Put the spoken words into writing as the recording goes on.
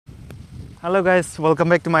Hello guys, welcome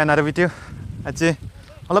back to my another video. Aji,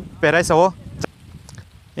 olap berai sawo.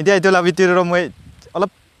 Ini itu lah video ro moi olap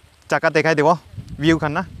jaga dekai dewo view kan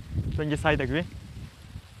na. So ini side lagi.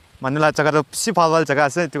 Manula jaga ro si bawal jaga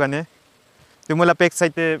ase itu kan ni. Tu mula back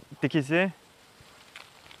side te dikhi se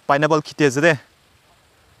pineapple khiti ase de.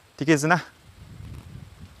 Dikhi ase na.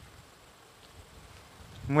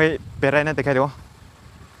 Moi berai na dekai dewo.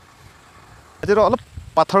 Aji ro olap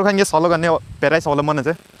pathor kan ye solo kan ni berai solo मन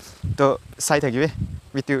ase. तो side থাকিবে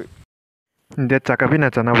video দে জায়গা B না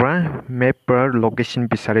জানা বড় map पर location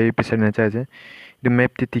বিচাৰি না চাই যে দু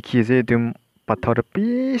ম্যাপ তে দেখি যে দু পাথৰ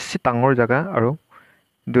পিছি ডাঙৰ জায়গা আৰু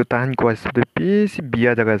দু তাহান কোৱাছ দু পিছি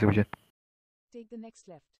বিয়া জায়গা আছে বুঝে টেক দ্য নেক্সট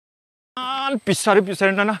লেফট আন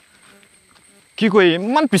বিচাৰি না কি কই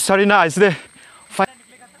মান বিচাৰি না আইছে দে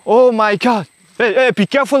ও মাই গড এই বি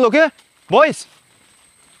কেয়ারফুল ওকে বয়স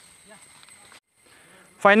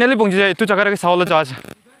ফাইনালি পहुंच जाए तू जगह रे सावल जा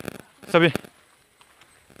सभी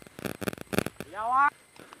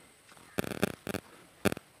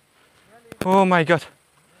Oh my god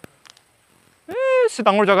सी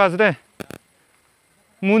डांगर जगह আছে দে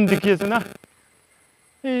মুন দেখি আছে না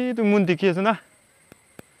এই তো মুন দেখি আছে না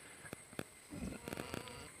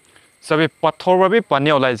সবে পাথর ভাবে পানি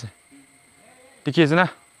ওলাইছে দেখি আছে না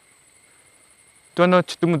তো ন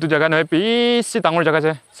তুমি তো জায়গা নয় বেশি ডাঙর জায়গা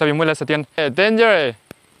আছে সবে মুলা সতিয়ান ডেঞ্জার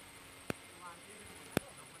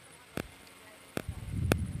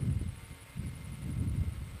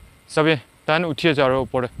सबै तान उठिए जारो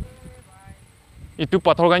ऊपर इतु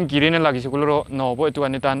पत्थर गान गिरिने लागिसे कुलो नबो इतु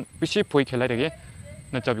गानि तान बिसि फुइ खेलाइ देगे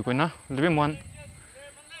नचाबि कोइ ना लबे मन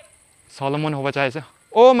सलोमन होबा चाहेछ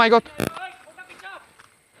ओ माय गॉड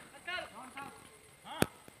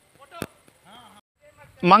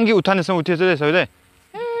मांगी उठाने से उठिए जे सबै ए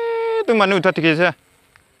तु माने उठा थिके छ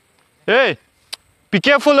A be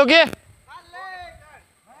careful okay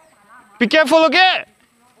be careful okay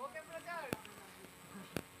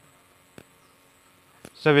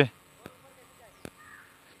सभी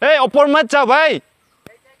ए ऊपर मत जा भाई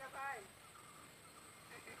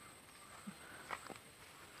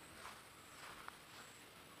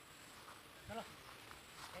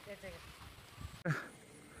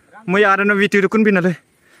मैं आ रहा ना वीडियो कुन भी ना ले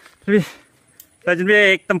अभी राजन भी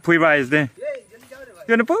एकदम फुईबा आइस दे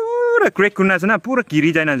ये ना पूरा क्रैक कुना से ना पूरा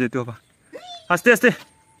गिरी जाए ना जे तो बा आस्ते आस्ते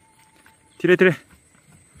धीरे धीरे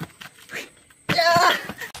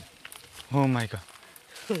ओह माय गॉड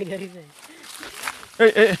ए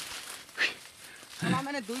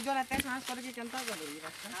मैंने दुई जन आते सांस करके चलता कर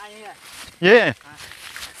रास्ता हां ये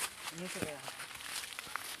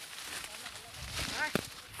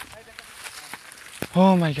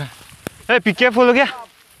oh my God A be careful हो गया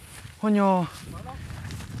होन्यो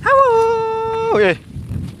हाओ ए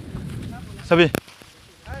सभी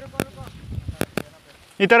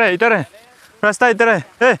इधर है रास्ता इधर है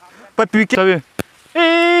ए पर बी के सभी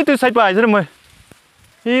ए तू साइड पर आ जा मैं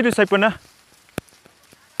ये तो साइड पर ना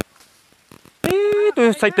ये तो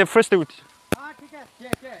साइड पे फर्स्ट उठ हां ठीक है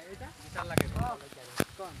इधर चल लगे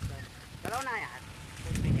कौन चलो ना यार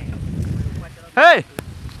हे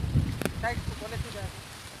साइड कॉलेज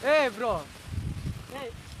ए ब्रो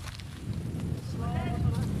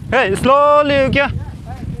हे स्लोली क्या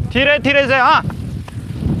धीरे धीरे से हां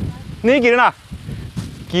नहीं गिरना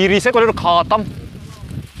गिरी से कोले खत्म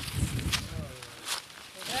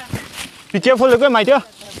Be careful look at my dear.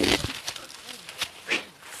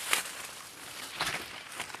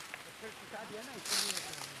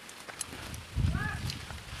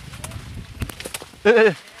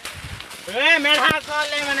 मेरा कॉल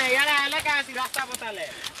ले मैंने यार अलग ऐसी रास्ता बता ले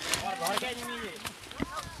और घर के नहीं ये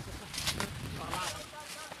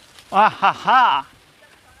हा हा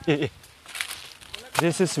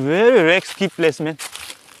This is very risky place man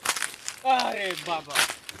अरे बाबा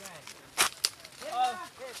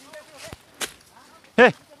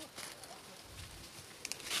Hey.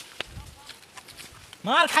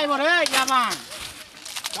 मार खाइ बरे याबान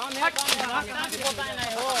काम या बताइ नै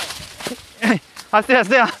हो आस्ते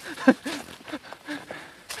आस्ते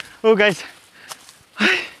ओ guys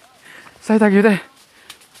Sai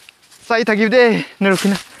थागिदे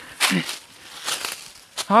नरुकिना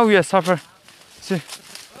how we are suffer see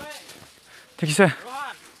देखिसे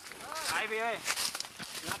आइबे ए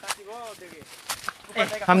ना तातिगो देगे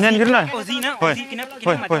हमने गिरना ओजी ना ओजी किना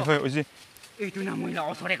होय ओजी ए तू ना मोइला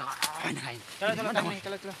ओसरे गा चलो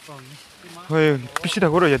होय पिछि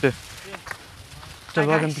थागो र याते चल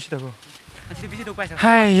वागन पिछि थागो अच्छा पिछि तो पाइछ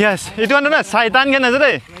हाय यस इतो न शैतान के नजर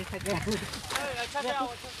है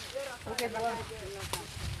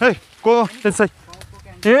हे को दिस साइड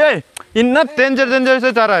ए इतना डेंजर से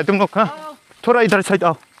जा रहा है तुम लोग हां थोड़ा इधर साइड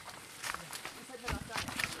आओ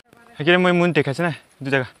Cái này muốn để cái này,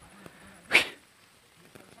 được chưa?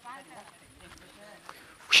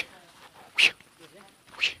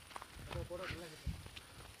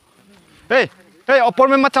 Hey, hey, ऊपर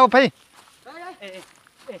में मत जाओ भाई.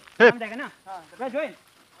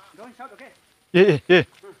 Hey,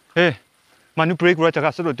 hey, मानु पूरे पूरा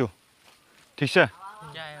जगह से रोतो, ठीक है?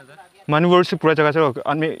 मानु वर्षिप पूरा जगह से रो,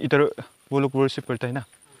 आदमी इधर वो लोग वर्षिप करता है ना,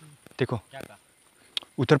 देखो,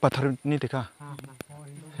 उधर पत्थर नहीं देखा,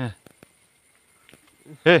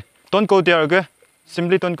 hey, don't go there, okay?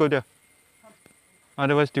 Simply don't go there,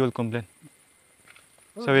 otherwise they will complain.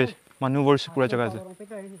 So, मानु वर्षिप पूरा जगह से,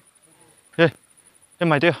 hey, hey,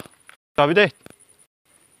 माइटे, तभी दे,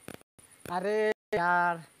 अरे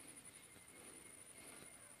यार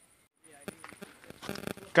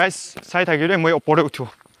guys, साइड आ गए मैं ऊपर उठो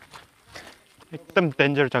एकदम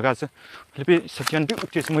डेंजर जगह से लेकिन सचिन भी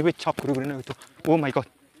उठे से मैं भी छाप करूँ ना उठो oh my god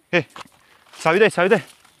hey साविदे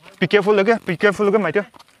be careful लगे माइटे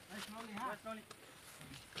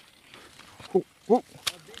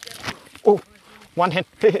oh one hand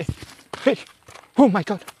hey oh my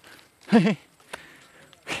god hey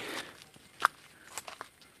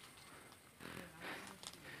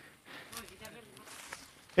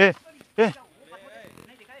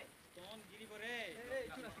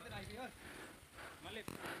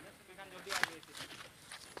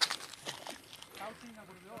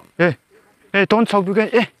Hey, don't shout, okay?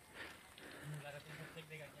 Hey,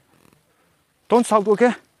 don't shout,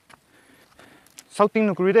 okay? Shouting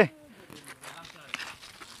no good, eh?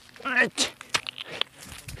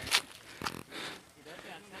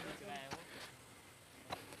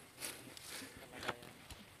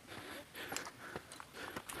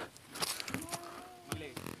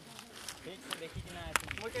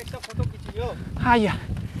 Hiya.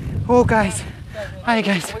 Oh guys. Hi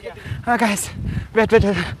guys. Guys. Wait.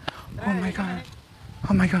 Oh my god.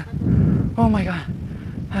 Oh my god. Oh my god.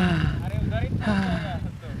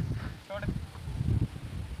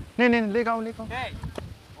 नहीं ले गाओ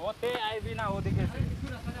ओते आए बिना ओ देखे से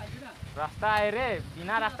रास्ता आए रे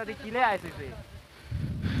बिना रास्ता दे किले आए से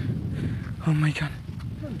Oh my god.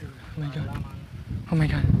 Oh my god. Oh my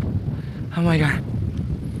god. Oh my god.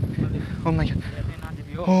 Oh my god.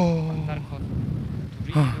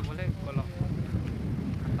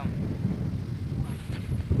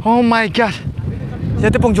 Oh my god. Ya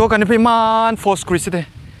te pongo kan pe man force Chris de.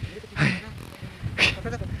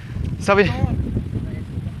 Sabi.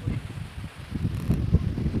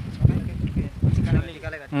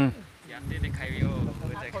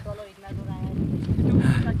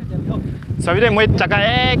 Sabi de मैं जगह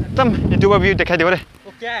एकदम YouTube व्यू दिखाई दे रहे.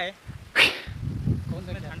 वो क्या है? कौन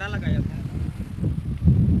सा ठंडा लगाया?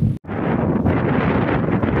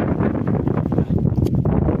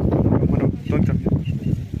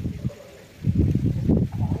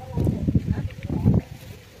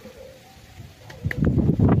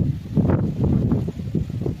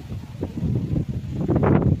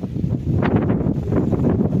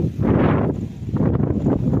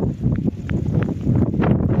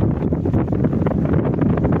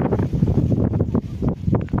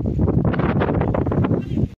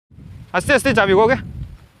 आस्ते चाबी को क्या?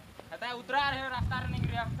 उतरा है रास्ता नहीं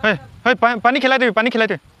है पानी खिला दे पानी खिला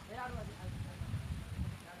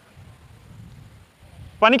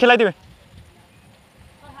दे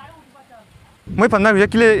मैं फन्ना गुजा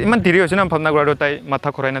किले इमान धीरे होছে না फन्ना गुड़ा তাই মাথা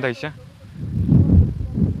খরাই না তাইছে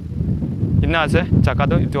ইনা আছে জায়গা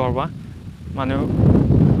তো ইটো হবা মানে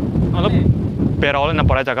অলপ বেৰালে না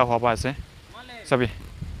পড়া জায়গা হবা আছে সবই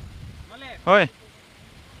ওই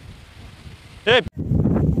এ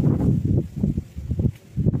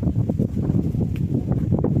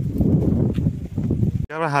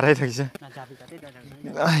यार हाराई থাকিছে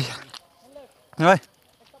ओए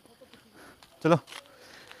चलो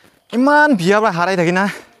इमान बियाबा हाराई থাকি ना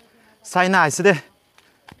साइना आइसे दे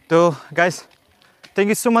तो guys thank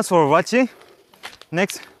you so much for watching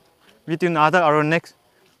next video नादा और नेक्स्ट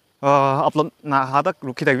अपलोड ना हादा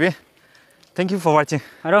रुखि थाकबे थैंक यू फॉर वाचिंग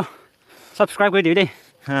আৰু সাবস্ক্ৰাইব কৰি দিবি দেই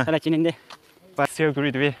তালা চিনিন দে शेयर কৰি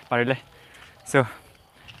দিবি পাৰিলে सो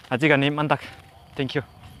আজি গানি মান তাক थैंक यू